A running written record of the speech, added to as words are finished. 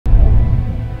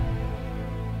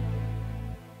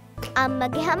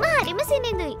අම්මගේ හැම හරිම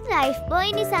සිනිඳුයි. ලයිෆ් බොයි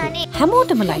නිසානේ.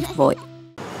 හැමෝටම ලයිෆ් බොයි.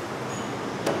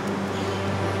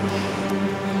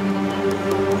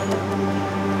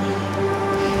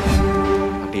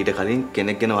 ඊට කලින්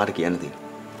කෙනෙක් ගැන වාට කියන්න තියෙනවා.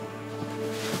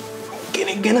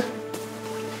 කෙනෙක් ගැන?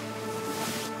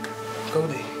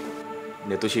 කවුද?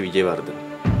 නෙතුෂි විජේවර්ධන.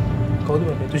 කවුද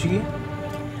නෙතුෂිගේ?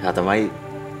 එයා තමයි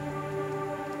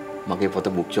මගේ පොත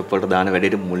බුක් ෂොප් වලට දාන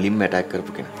වැඩේට මුලින්ම ඇටැක්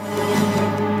කරපු කෙනා.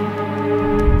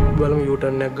 බලමු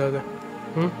යූටර්න් එකක් ගාගන්න.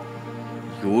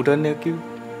 යූටර්න් එකක් කිව්වේ?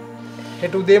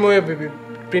 හෙට උදේම ඔය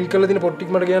ප්‍රින්ට් කරලා තියෙන පොත් ටික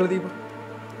මට ගෙනල්ලා දීපන්.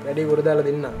 වැඩේ ගොඩ දාලා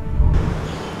දෙන්න.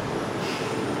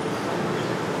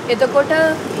 එතකොට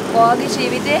ඔයාගේ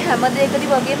ජීවිතේ හැම දෙයකදී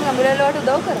වගේම ගඟුලල්ලවට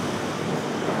උදව් කරා.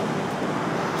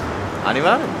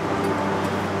 අනිවාර්යෙන්.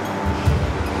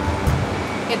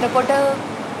 එතකොට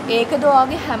ඒකද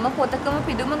ඔයාගේ හැම පොතකම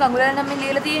පිදුම ගඟුලල් නමින්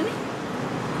ලියලා තියෙන්නේ?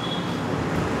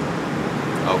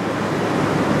 ඔව්.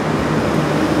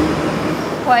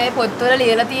 ඔය පොත්වල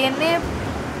ලියලා තියෙන්නේ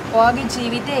ඔයාගේ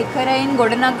ජීවිතේ එකරයින්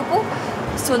ගොඩනගපු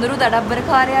සොඳුරු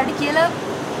දඩබ්බරකාරයාට කියලා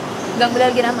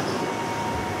ගඟුලල්ගේ නම.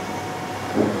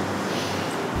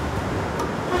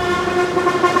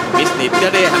 මිස්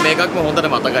නිත්‍යද හැම එකක්ම හොඳට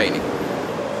මතකයිනේ.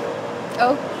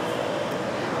 ඔව්.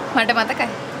 මට මතකයි.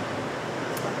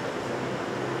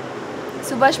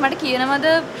 සුභාෂ් මට කියනවද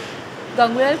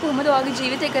ගඟුලල් කොහොමද ඔයාගේ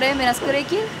ජීවිතේ කරේ වෙනස් කරේ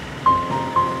කියලා?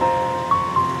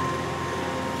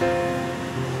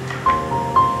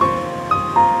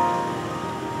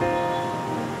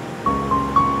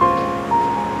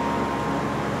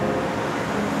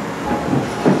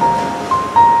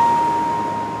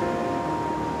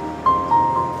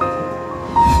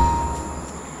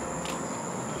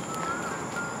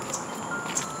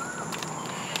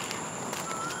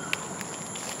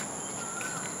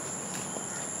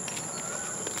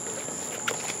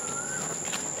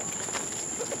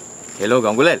 හෙලෝ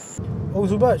ගඟුලල්. ඔව්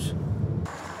සුභාෂ්.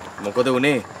 මොකද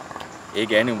උනේ? ඒ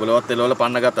ගෑණි උඹලවත් එලවල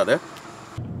පන්න ගත්තද?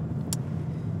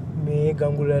 මේ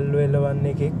ගඟුලල්ව එලවන්න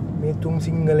එකෙක් මේ තුන්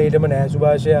සිංහලේටම නෑ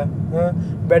සුභාෂයා.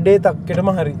 බැඩේ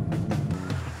තක්කෙටම හරි.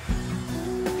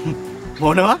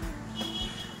 මොනවා?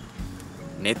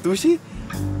 නෙතුෂි?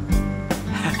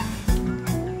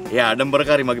 එයා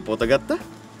ආඩම්බරකාරී මගේ පොත ගත්තා?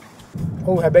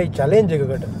 ඔව් හැබැයි චැලෙන්ජ්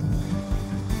එකකට.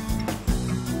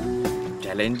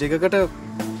 චැලෙන්ජ් එකකට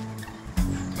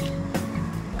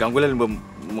ගංගුලල්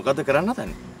මොකද කරන්න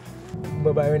හදන්නේ? උඹ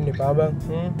බය වෙන්න එපා බං.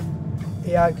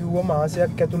 එයා කිව්වා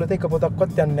මාසයක් ඇතුළත එක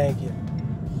පොතක්වත් යන්නේ නැහැ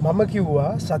කියලා. මම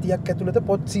කිව්වා සතියක් ඇතුළත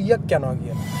පොත් 100ක් යනවා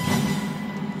කියලා.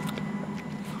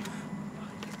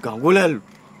 ගංගුලල්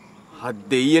හත්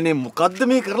දෙයියනේ මොකද්ද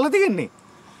මේ කරලා තියෙන්නේ?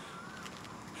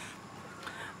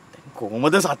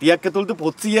 කොහොමද සතියක් ඇතුළත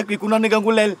පොත් 100ක් විකුණන්නේ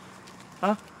ගංගුලල්?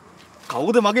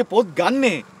 කවුද මගේ පොත්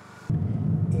ගන්නේ?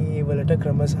 ඒ වලට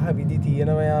ක්‍රම සහ විදි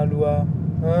තියෙනවා යාළුවා.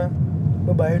 ඔබ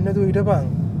බය වෙන්නේ නැතුව හිටපන්.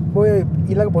 ඔය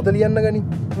ඊළඟ පොත ලියන්න ගනි.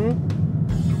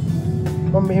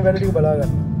 මම මේ වැඩ ටික බලා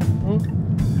ගන්න.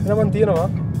 එහෙනම් මම තියනවා.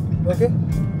 ඕකේ.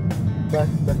 බයි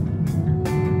බයි.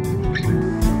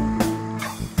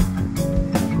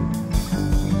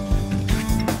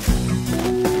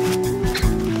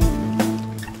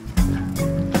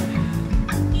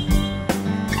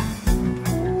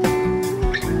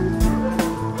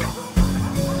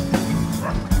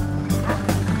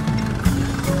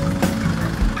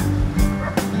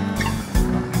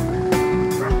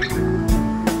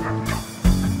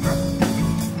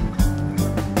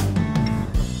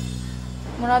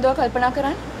 මොනවද කල්පනා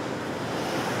කරන්නේ?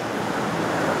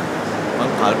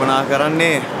 මම කල්පනා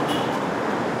කරන්නේ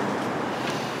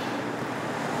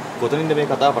කොතනින්ද මේ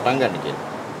කතාව පටන් ගන්න කියලා.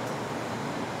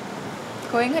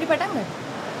 කොහෙන් හරි පටන් ගන්න.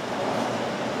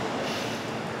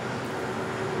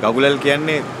 ගඟුලල්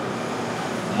කියන්නේ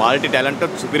মালටි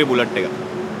ටැලන්ටඩ් සුපිරි බුලට් එක.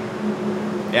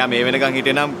 එයා මේ වෙනකන්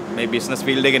හිටියේ නම් මේ බිස්නස්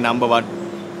ෆීල්ඩ් එකේ නම්බර්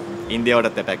 1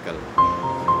 ඉන්දියාවටත් ඇටැක් කළා.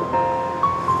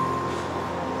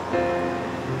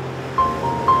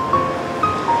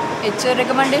 එච්චර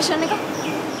රෙකමන්ඩේෂන් එක?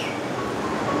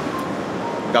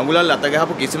 ගඟුලල් අත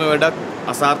ගහපු කිසිම වැඩක්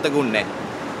අසාර්ථකුන්නේ නැහැ.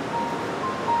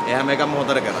 එයා මේකම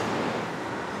හොතර කරා.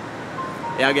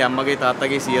 එයාගේ අම්මගේ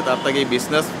තාත්තගේ සිය තාත්තගේ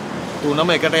බිස්නස්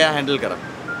තුනම එකට එයා හැන්ඩල් කරා.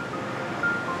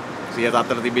 සිය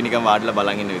තාත්තට තිබ්බේ නිකන් වාඩිලා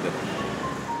බලන් ඉන්න විතර.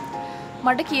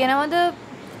 මට කියනවද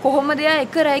කොහොමද එයා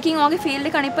එක රැයකින් ඔයාගේ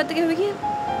ෆීල්ඩ් එක අනිත් පැත්තට ගෙවුවේ කියලා?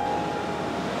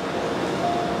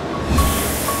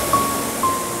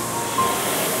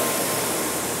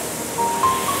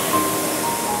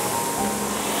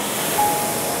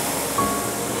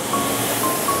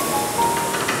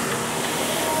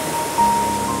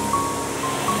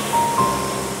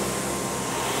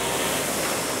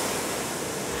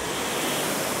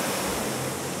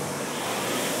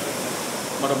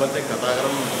 මට ඔබත් එක්ක කතා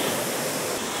කරමු.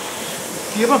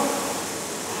 කියපන්.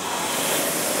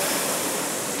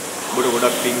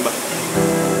 ගොඩක් පිං බා.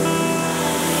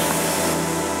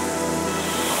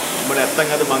 මම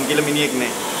නැත්තම් අද මං කියලා මිනිහෙක්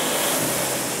නෑ.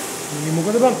 මේ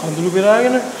මොකද බං කඳුළු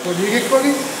පෙරාගෙන පොඩි එකෙක්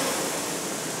වගේ?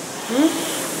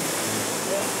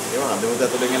 ඒවා හදවත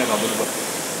ඇතුලෙන් එන කඳුළු බා.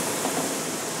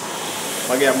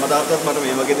 මගේ අම්මා තාත්තත් මට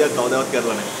මේ වගේ දේවල් කවදාවත්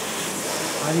කරලා නෑ.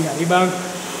 හරි බං.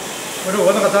 මට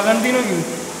ඕක කතා ගන්න තියෙනවා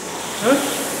කිව්වේ.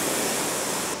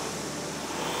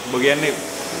 ඔබ කියන්නේ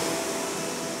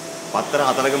පත්තර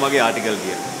 4ක මගේ ආටිකල්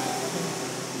කියලා.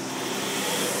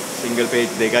 Single page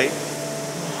 2යි.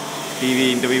 TV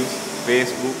interviews,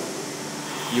 Facebook,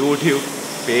 YouTube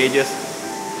pages.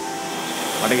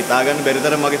 මට හිතා ගන්න බැරි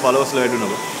තරම් මගේ followers ලා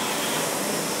වැඩුණා බා.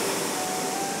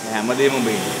 හැමදේම ඔබ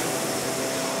ඉන්නේ.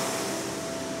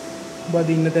 ඔබ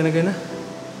දින්න තැනගෙන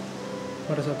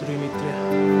මට සතුටුයි මිත්‍රයා.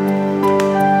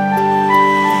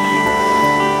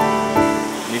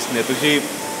 නැතුෂි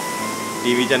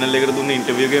TV channel එකට දුන්න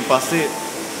ඉන්ටර්වියු එකෙන් පස්සේ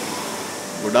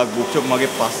ගොඩක් බුක් ෂොප් මගේ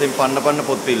පස්සෙන් පන්න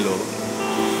පොත් ඉල්ලුවා.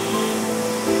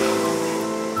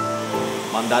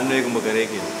 මං දන්නේ ඒක උඹ කරේ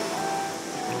කියලා.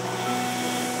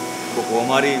 ඔබ කොහොම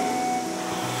හරි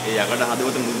ඒ යකඩ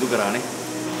හදවත මුරුදු කරානේ.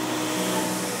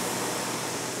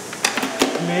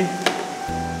 මේ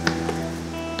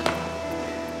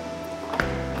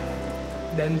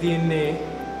දැන් තියන්නේ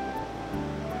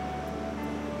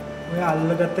ඔය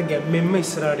අල්ලගත්ත ගැම්මෙන්ම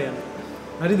ඉස්සරහට යන්න.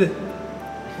 හරිද?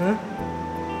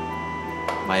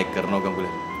 මයික් කරනවා ගඟුල.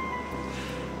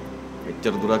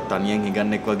 එච්චර දුරක් තනියෙන්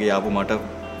හිගන්නෙක් වගේ ආපු මට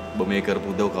ඔබ මේ කරපු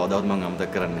උදව් කවදාවත් මම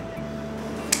අමතක කරන්නේ නැහැ.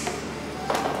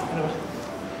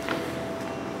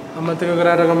 අමතක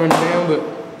කරාට කමක් නැහැ ඔබ.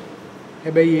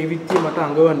 හැබැයි ඒ විත්තිය මට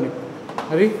අඟවන්න එපා.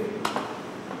 හරි?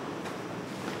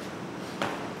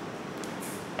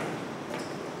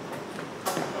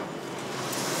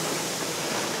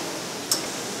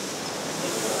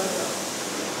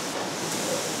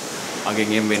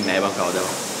 අගෙන් එම් වෙන්නේ නැහැ බං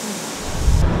කවදාවත්.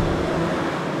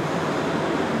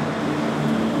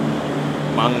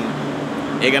 මං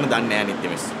ඒ ගැන දන්නේ නැහැ නිත්‍ය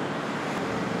මිස්.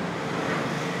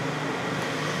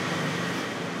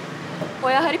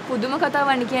 ඔය හරි පුදුම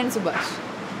කතාවක් කියන්නේ සුභාෂ්.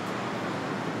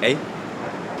 ඇයි?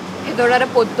 ඒතකොට අර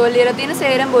පොත්වල ලියලා තියෙන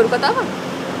සේරම බොරු කතාවක්?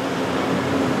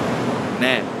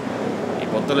 නෑ. ඒ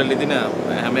පොත්වල ලියන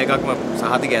හැම එකක්ම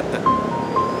සහතික ඇත්ත.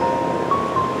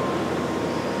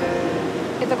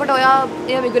 එතකොට ඔයා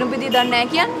ඒ විගුණපිටිය දන්නේ නැහැ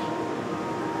කියන්නේ?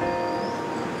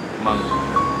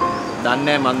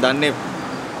 මං දන්නේ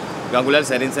ගඟුලල්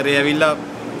සැරින් සැරේ ඇවිල්ලා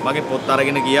මගේ පොත්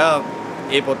අරගෙන ගියා.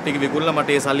 ඒ පොත් ටික විකුණලා මට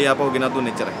ඒ සල්ලි ආපහු ගෙනත් දුන්න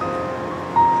එච්චරයි.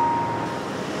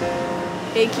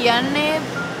 ඒ කියන්නේ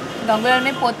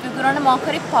ගඟුලල්නේ පොත් විකුණන්න මොකක්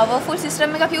හරි පවර්ෆුල්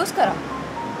සිස්ටම් එකක් යූස් කරා.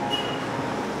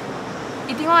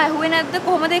 ඉතින් ඔය ඇහුවේ නැද්ද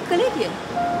කොහොමද ඒක කළේ කියලා?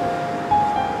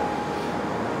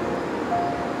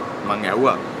 මං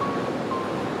ඇහුවා.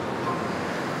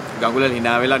 ගඟුලල්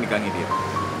hina වෙලා නිකන් හිටියා.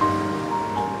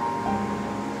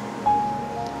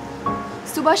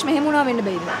 සුභාෂ් මෙහෙම වුණා වෙන්න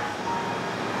බැයිද?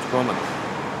 කොහොමද?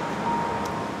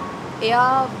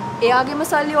 එයාගේම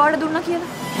සල්ලි ඔයාලට දුන්නා කියලා.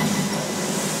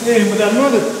 එහෙම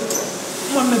දන්නවද?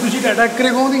 මම නැතුෂිට ඇටැක්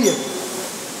කරේ කොහොමද කියලා?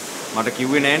 මට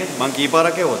කිව්වේ නෑනේ. මං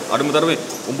කීපාරක් ඇහුවද? අඩුම තරමේ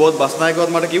උඹවත් බස්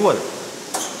නායකවත් මට කිව්වද?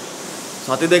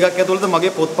 සති දෙකක් ඇතුළත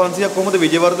මගේ පොත් 500ක් කොහොමද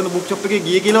විජේවර්ධන බුක් ෂොප් එකේ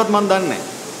ගියේ කියලාවත් මං දන්නේ නෑ.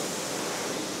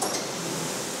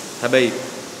 හැබැයි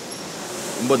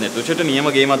උඹ නැතුෂිට නියම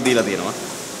ගේමක් දීලා තියෙනවා.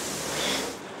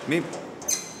 මේ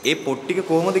ඒ පොත් ටික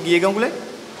කොහොමද ගියේ ගඟුලේ?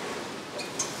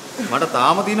 මට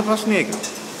තාම තියෙන ප්‍රශ්නේ ඒක.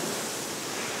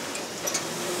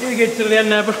 ඒක එච්චර දෙයක්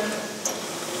නෑ බා.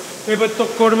 මේ පොත්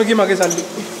ඔක්කොටම ගියේ මගේ සල්ලි.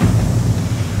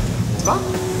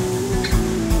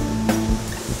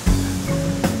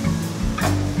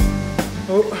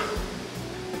 ඔව්.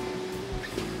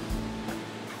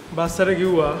 බස්සර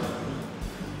කිව්වා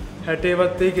 60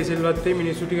 වත්තේ කෙසෙල් වත්තේ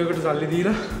මිනිස්සු ටිකකට සල්ලි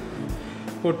දීලා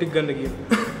පොත් ටික ගන්න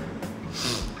කියලා.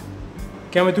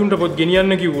 කැමති උන්ට පොත්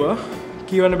ගෙනියන්න කිව්වා.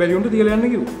 කියවන්න බැරි උන්ට තියලා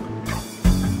යන්න කිව්වා.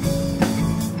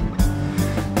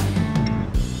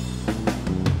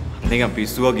 නිකන්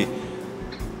පිස්සු වගේ.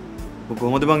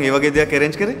 කොහොමද බං ඒ වගේ දෙයක්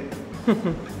arrange කරේ?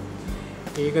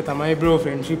 ඒක තමයි බ්‍රෝ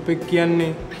ෆ්‍රෙන්ඩ්ෂිප් එක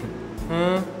කියන්නේ.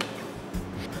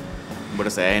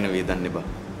 උඹට සෑහෙන වේදන් නෙබා.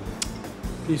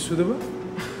 පිස්සුද බා?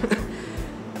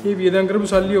 මේ වියදම් කරපු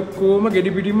සල්ලි ඔක්කොම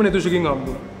ගෙඩි පිටින්ම නැතුෂකින්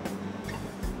හම්බුණා.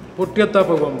 පොට්ටියක්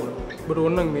තාපව හම්බුණා. ඔබට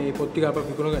ඕනනම් මේ පොත් ටික අපක්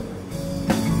විකුණ ගන්න.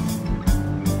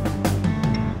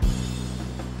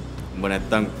 උඹ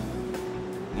නැත්තම්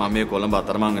මම මේ කොළඹ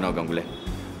අතරමං වෙනවා ගඟුලේ.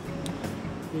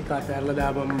 මේ කාටැල්ල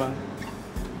දාපම් බං.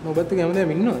 ඔබත්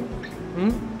කැමතිම ඉන්නවද?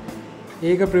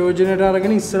 ඒක ප්‍රයෝජනට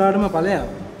අරගෙන ඉස්සරහටම ඵලයක්.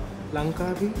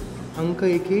 ලංකාවේ අංක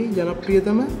 1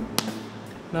 ජනප්‍රියතම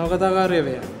නවකතාකාරය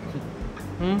වෙයා.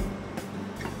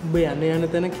 ඔබ යන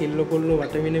තැන කෙල්ල කොල්ල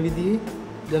වට වෙන විදිහේ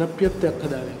ජනප්‍රියත්වයක්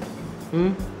හදාගන්න.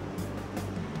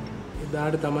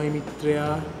 එදාට තමයි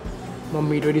මිත්‍රයා මම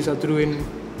මීට වැඩි සතුටු වෙන්නේ.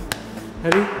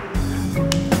 හරි?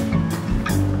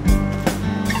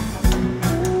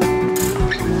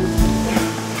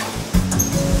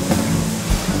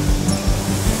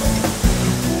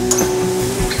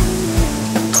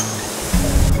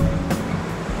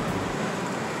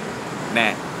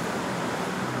 නෑ.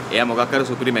 එයා මොකක් කර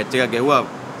සුපිරි මැච් එකක් ගැහුවා.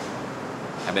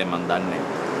 හැබැයි මං දන්නේ.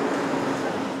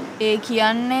 ඒ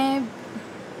කියන්නේ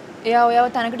එයා ඔයව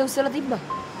තැනකට උස්සලා තිබ්බා.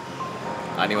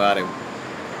 අනිවාර්යයෙන්.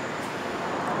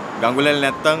 ගංගුලල්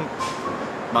නැත්තම්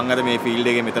මං අද මේ ෆීල්ඩ්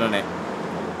එකේ මෙතන නෑ.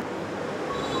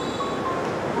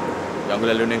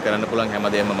 ගංගුලල් වෙනුවෙන් කරන්න පුළුවන්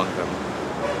හැමදේම මං කරනවා.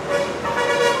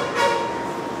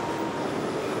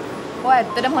 ඔය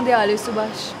ඇත්තටම හොඳ යාළුවෝ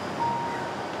සුභාෂ්.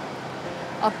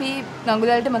 අපි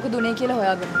ගංගුලල්ට මොකද උනේ කියලා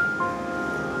හොයාගමු.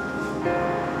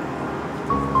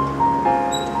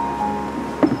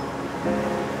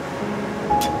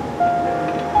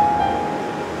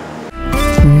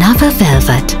 Nava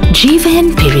Velvet ජීවයෙන්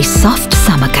පිරි soft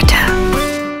සමකට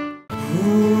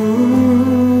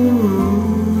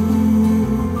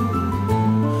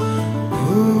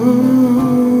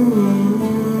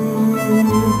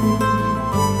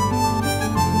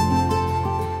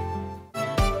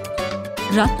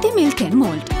රත්ති මිල්ක් ඇන්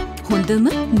මෝල්ට් හොඳම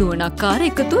නුවණක්කාර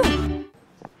එකතුව.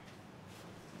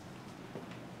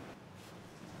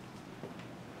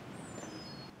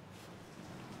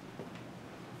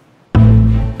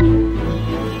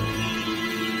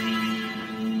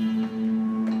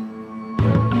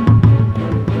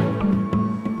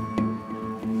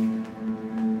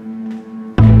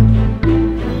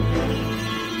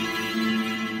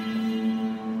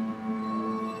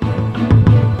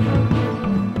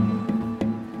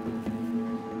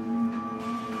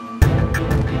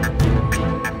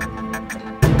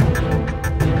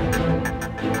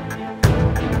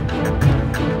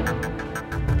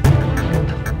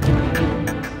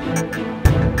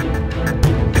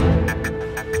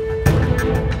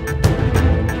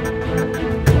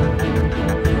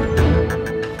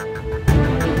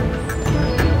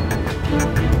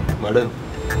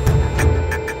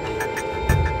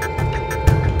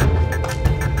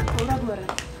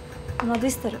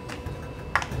 මොනවද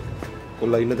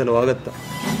කොල්ලා ඉන්න තැන වාගත්තා.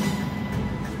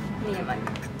 නියමයි.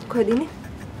 කොහෙද ඉන්නේ?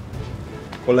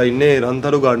 කොල්ලා ඉන්නේ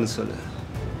රන්තරු ගාඩන්ස් වල.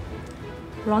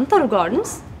 රන්තරු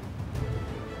ගාඩන්ස්?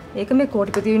 ඒක මේ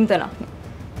කෝටිපති ඉන්න තැනක්.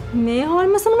 මේ හාල්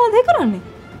මැස්ස මොනවද ඒ කරන්නේ?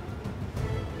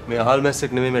 මේ හාල්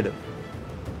මැස්සෙක් නෙමෙයි මැඩම්.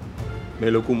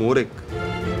 මේ ලොකු මෝරෙක්.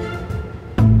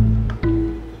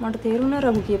 මට තේරුණා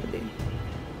රඝු කියපු දේ.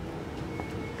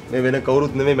 මේ වෙන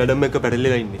කවුරුත් නෙමෙයි මැඩම් එක්ක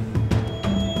පැටලෙලා ඉන්නේ.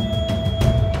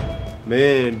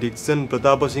 මේ ඩික්සන්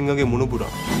ප්‍රතාපසිංහගේ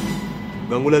මුණුපුරා.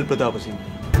 ගංගුලල් ප්‍රතාපසිංහ.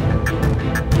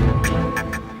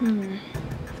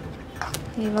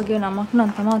 ඒ වගේ නමක්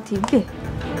නම් තමයි තිබ්බේ.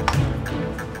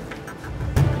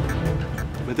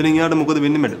 මෙතනින් යාට මොකද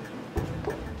වෙන්නේ මැඩම්?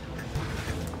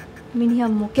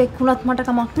 මිනිහා මොකෙක් වුණත් මට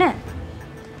කමක් නැහැ.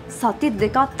 සති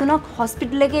දෙකක් තුනක්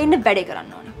හොස්පිටල් එකේ ඉන්න වැඩේ කරන්න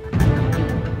ඕනේ.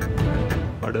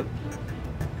 මැඩම්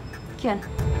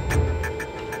කියන්නේ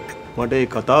මට ඒ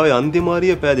කතාවේ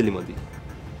අන්තිමාරිය පැහැදිලි මදි.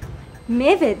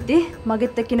 මේ වෙද්දි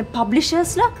මගෙත් එක්ක ඉන්න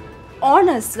පබ්ලිෂර්ස්ලා,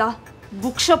 ඕනර්ස්ලා,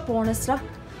 බුක්ෂොප් ඕනර්ස්ලා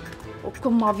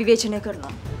ඔක්කොම විවේචනය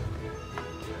කරනවා.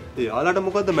 එයාලට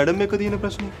මොකද්ද මැඩම් එක තියෙන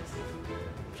ප්‍රශ්නේ?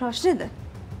 ප්‍රශ්නේද?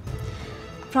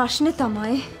 ප්‍රශ්නේ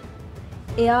තමයි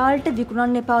එයාලට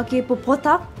විකුණන්න එපා කියපු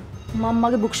පොතක් මම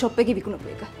මගේ බුක්ෂොප් එකේ විකුණපු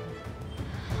එක.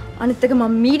 අනිත් එක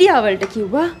මම මීඩියා වලට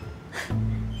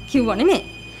කිව්වා නෙමෙයි.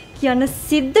 කියන්න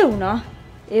සිද්ධ වුණා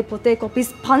ඒ පොතේ කොපිස්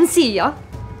 500ක්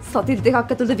සති දෙකක්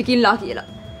ඇතුළත විකිණලා කියලා.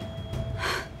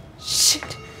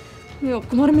 ෂිට්. මේ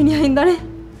ඔක්කොම මිනිහා හින්දානේ.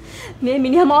 මේ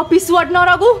මිනිහා මාව පිස්සු වටනවා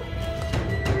රඝු.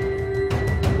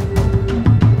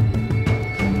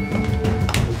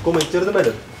 ඔක්කොම එච්චරද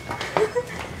මැඩම්?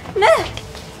 නෑ.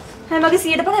 හැමගේ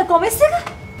 150 කොමෙස් එක.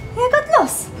 ඒකත්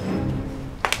ලොස්.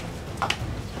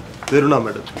 තේරුණා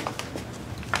මැඩම්.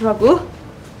 රඝු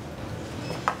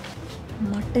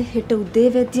මට හෙට උදේ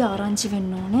වෙද්දී ආරංචි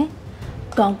වෙන්න ඕනේ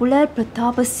ගංගුලල්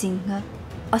ප්‍රතාපසිංහ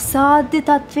අසාධ්‍ය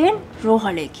තත්වයෙන්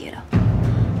රෝහලේ කියලා.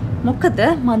 මොකද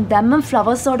මං දැම්මම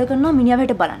ෆ්ලවර්ස් ඕඩර් කරනවා මිනිහා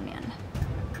හෙට බලන්න යන්න.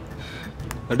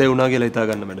 වැඩේ වුණා කියලා හිතා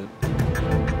ගන්න madam.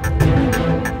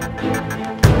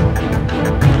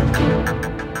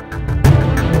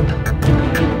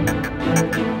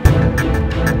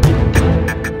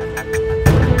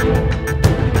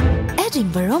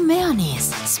 Edinburgh mayonnaise.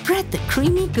 Spread the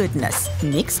creamy goodness.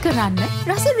 Mix කරන්න,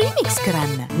 රස remix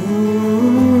කරන්න.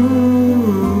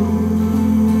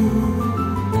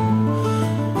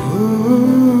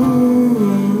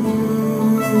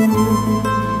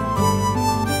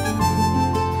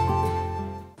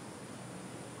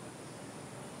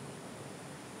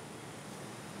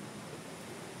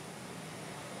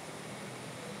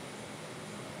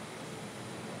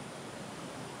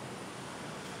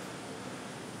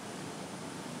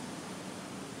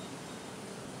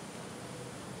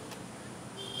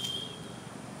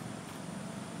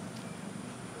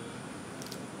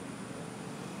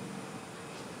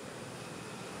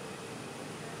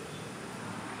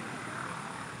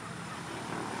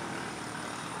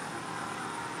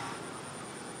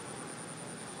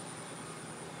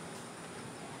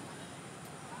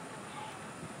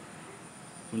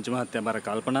 පුංචි මහත්තයා බර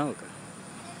කල්පනාවක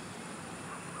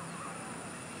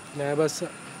නෑ බස්ස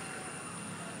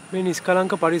මේ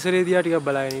නිස්කලංක පරිසරය දිහා ටිකක්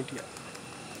බලාගෙන හිටියා.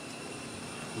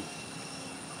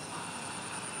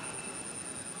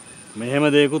 මෙහෙම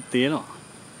දෙයක්ත් තියෙනවා.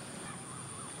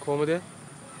 කොහමද?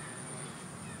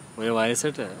 ඔය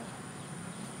වයසට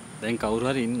දැන්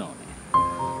කවුරු හරි ඉන්න ඕනේ.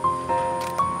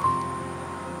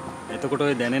 එතකොට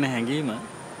ඔය දැනෙන හැඟීම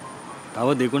තව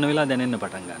දෙගුණ වෙලා දැනෙන්න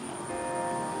පටන් ගන්නවා.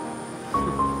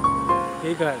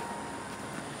 ඒකයි.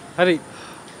 හරි.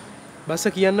 බස්ස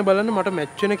කියන්න බලන්න මට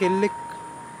මැච් වෙන කෙල්ලෙක්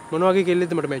මොන වගේ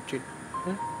කෙල්ලෙක්ද මට මැච්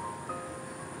වෙන්නේ?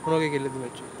 මොන වගේ කෙල්ලෙක්ද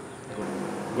මැච් වෙන්නේ?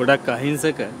 ගොඩක්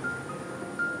අහිංසක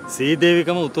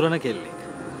සීදේවිකම උතුරන කෙල්ලෙක්.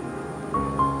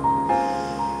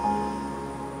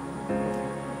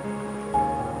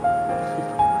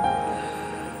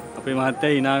 අපේ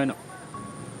මහත්තයා hina වෙනවා.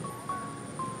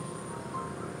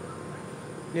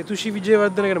 නෙතුෂි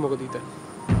විජේවර්ධන ගැන මොකද හිතන්නේ?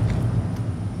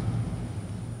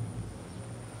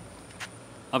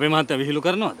 අපේ මහත්තයා විහිළු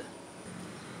කරනවද?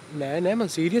 නෑ නෑ මම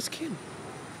සීරියස් කියන්නේ.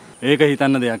 ඒක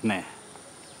හිතන්න දෙයක් නෑ.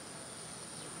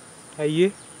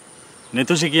 අයියේ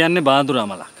නෙතුෂි කියන්නේ බාදුරා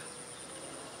මලක්.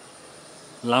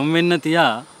 ලම් වෙන්න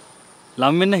තියා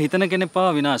ලම් වෙන්න හිතන කෙනෙක්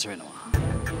පවා විනාශ වෙනවා.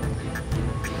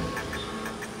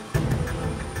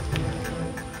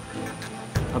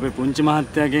 අපේ පුංචි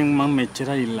මහත්තයාගෙන් මම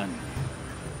මෙච්චරයි ඉල්ලන්නේ.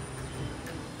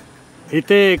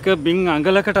 හිතේ එක බින්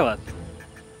අඟලකටවත්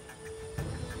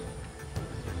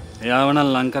එයාව නම්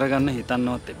ලං කරගන්න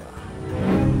හිතන්නවත් එපා.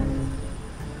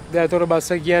 දැන් ඒතොර බස්ස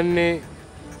කියන්නේ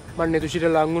මම නෙතුෂිට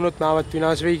ලං වුණොත් මාවත්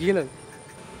විනාශ වෙයි කියලාද?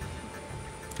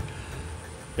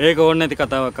 ඒක ඕනේ නැති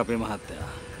කතාවක් අපේ මහත්තයා.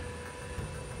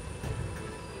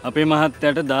 අපේ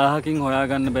මහත්තයාට 1000කින්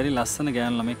හොයාගන්න බැරි ලස්සන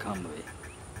ගෑනු ළමෙක් හම්බ වෙයි.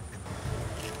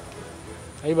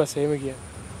 අයි බස් එහෙම කියන්නේ.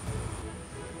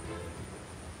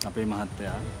 අපේ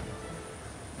මහත්තයා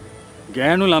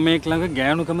ගෑනු ළමෙක් ළඟ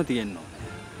ගෑනුකම තියෙන්න ඕනේ.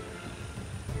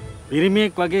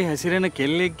 පිරිමියෙක් වගේ හැසිරෙන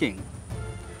කෙල්ලෙක්ගෙන්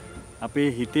අපේ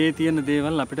හිතේ තියෙන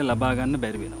දේවල් අපිට ලබා ගන්න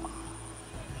බැරි වෙනවා.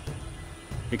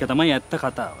 ඒක තමයි ඇත්ත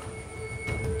කතාව.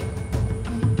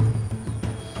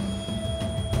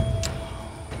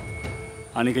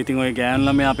 අනික ඉතින් ඔය ගෑනු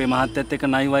ළමයා අපේ මහත්තයත් එක්ක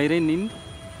නයි වෛරෙන්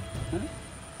ඉන්නේ.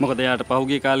 මොකද එයාට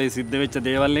පහුගිය කාලේ සිද්ධ වෙච්ච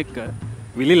දේවල් එක්ක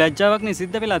විලි ලැජ්ජාවක් නේ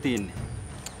සිද්ධ වෙලා තියෙන්නේ.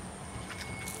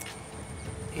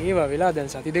 ඒවා වෙලා දැන්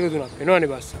සති දෙක තුනක්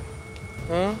වෙනවනේ බස්ස.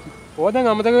 ඕවා දැන්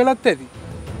අමතක වෙලත් ඇති.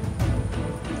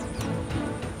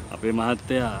 අපේ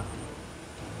මහත්තයා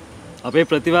අපේ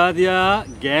ප්‍රතිවාදියා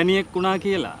ගෑණියෙක් වුණා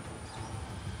කියලා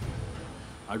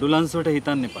අඩුලන්සුවට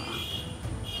හිතන්න එපා.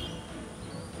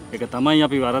 ඒක තමයි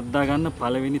අපි වරද්දා ගන්න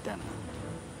පළවෙනි තැන.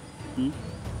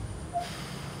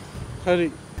 හරි.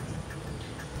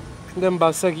 දැන්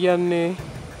බස්ස කියන්නේ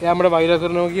එයා මට වෛර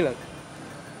කරනවා කියලාද?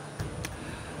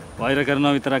 වෛර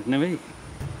කරනවා විතරක් නෙවෙයි.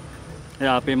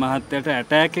 එයා අපේ මහත්තයාට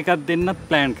ඇටැක් එකක් දෙන්නත්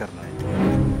ප්ලෑන් කරනවා.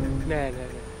 නෑ නෑ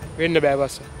නෑ. වෙන්න බෑ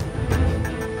බස්ස.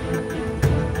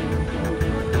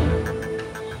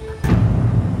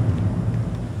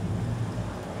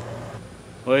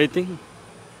 ඔය ඉතින්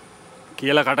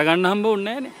කියලා කට ගන්න හම්බ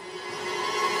වුන්නේ නෑනේ.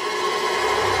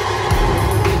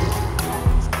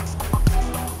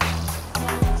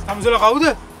 තමුසල කවුද?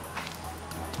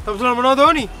 තමුසල මොනවද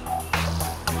ඕනි?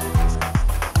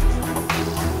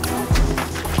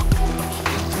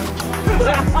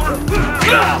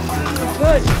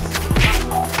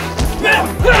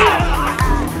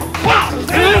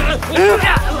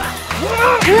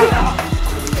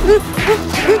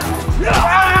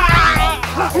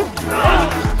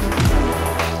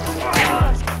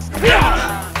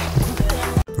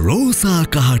 රෝසා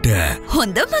කහට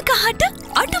හොඳම කහට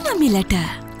අඩුම මිලට.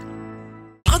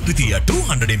 අද්විතීය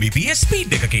 200 Mbps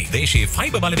ස්පීඩ් එකකින් දේශීය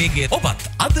ෆයිබර් බලවේගය ඔබත්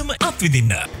අදම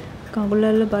අත්විඳින්න.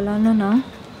 කඟුලල්ල බලන්න නම්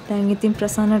දැන් ඉතින්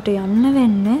ප්‍රසන්නට යන්න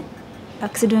වෙන්නේ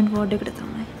ඇක්සිඩන්ට් වෝඩ් එකට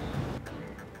තමයි.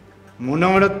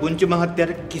 මොනවද පුංචි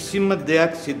මහත්තයාට කිසිම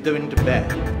දෙයක් සිද්ධ වෙන්න බෑ.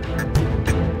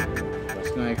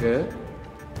 රත්නායක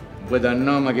ඔබ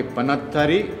දන්නවා මගේ පනත්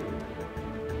හරි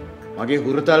මගේ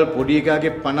හුරතල් පොඩි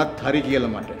එකාගේ පනත් හරි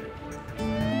කියලා මට.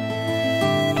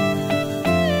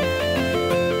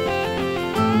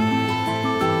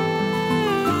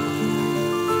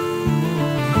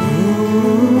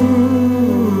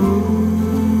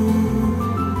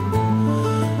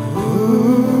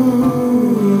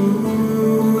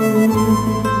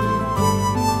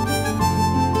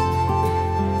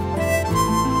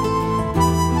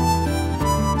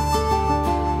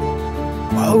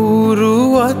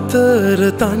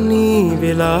 තනි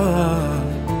වෙලා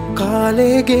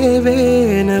කාලේ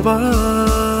ගෙවෙනවා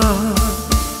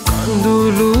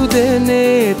කඳුළු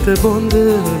දෙනෙත බොඳ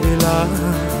වෙලා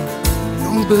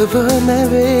නුඹව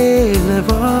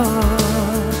නැවෙනවා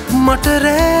මට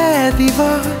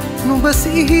රැදිවා නුඹ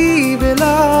සිහි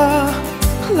වෙලා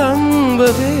ලම්බ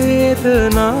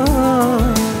වේදනා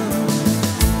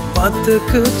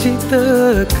පතක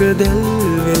චිතක දැල්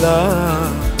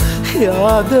වෙලා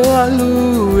याद आलू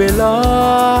वेला